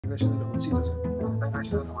cayendo los bolsitos,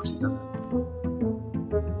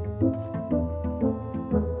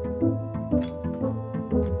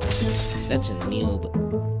 Such a noob.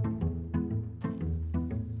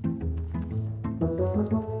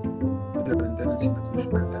 La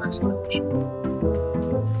ventana encima tuyo.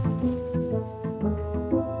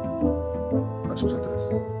 Pasos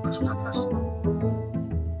atrás.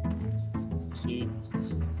 Sí.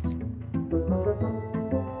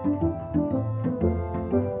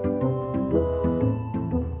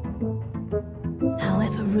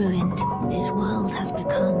 However ruined this world has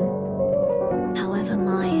become, however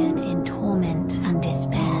mired in torment and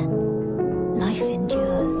despair, life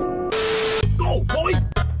endures. Go, boy!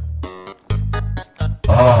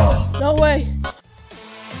 No way!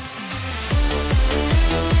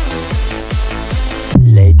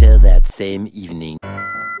 Later that same evening.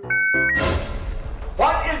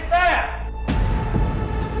 What is that?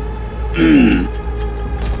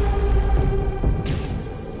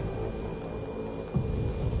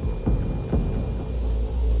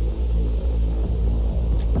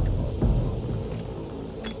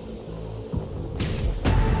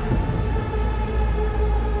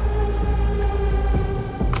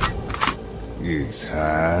 It's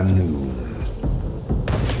high noon.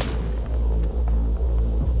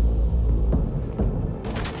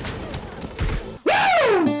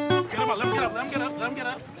 Come on,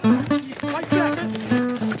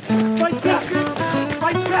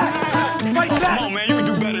 man, you can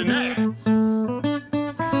do better than that.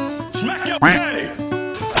 Smack your daddy!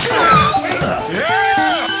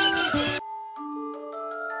 Yeah!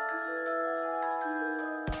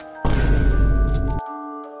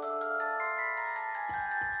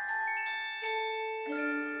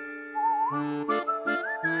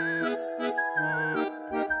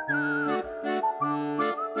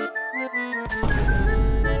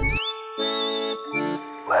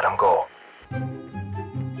 Let him go.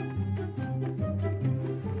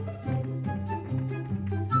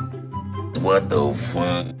 What the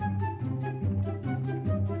fuck?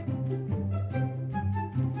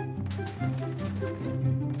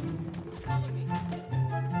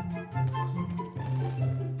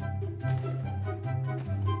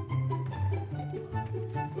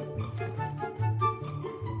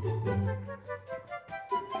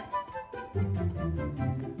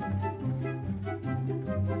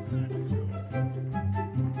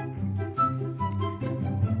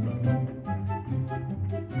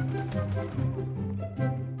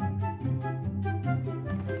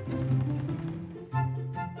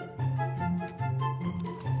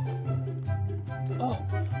 Oh,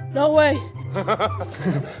 no way!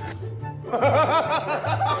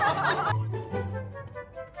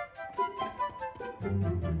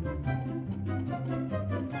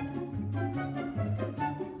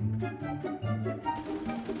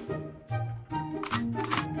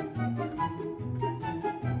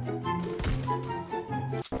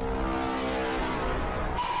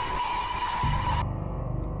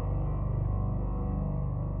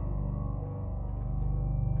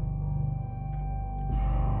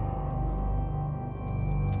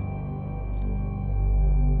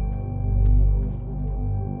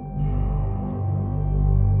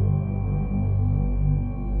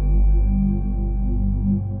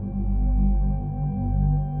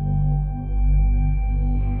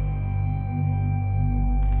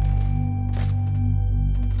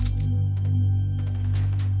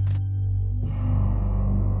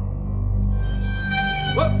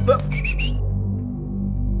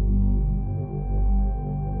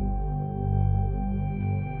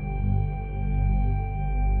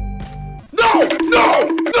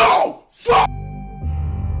 No! Fuck!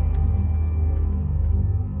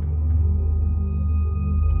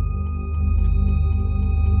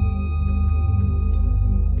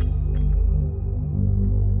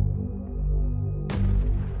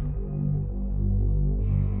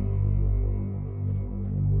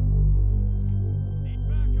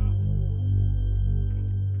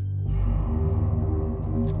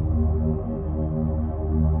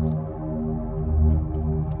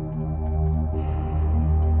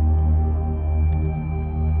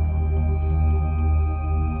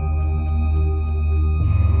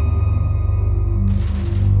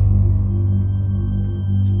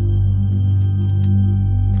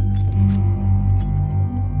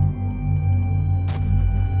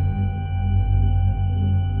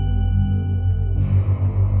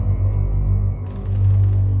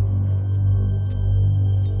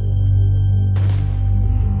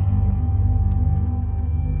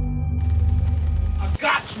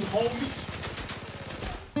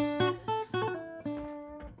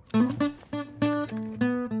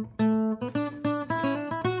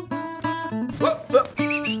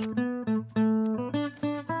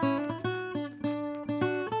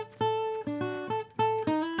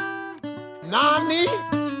 Nani?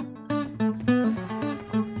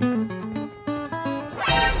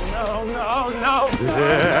 No.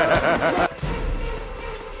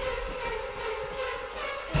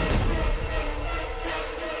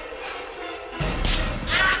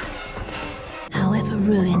 However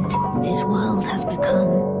ruined this world has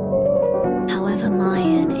become,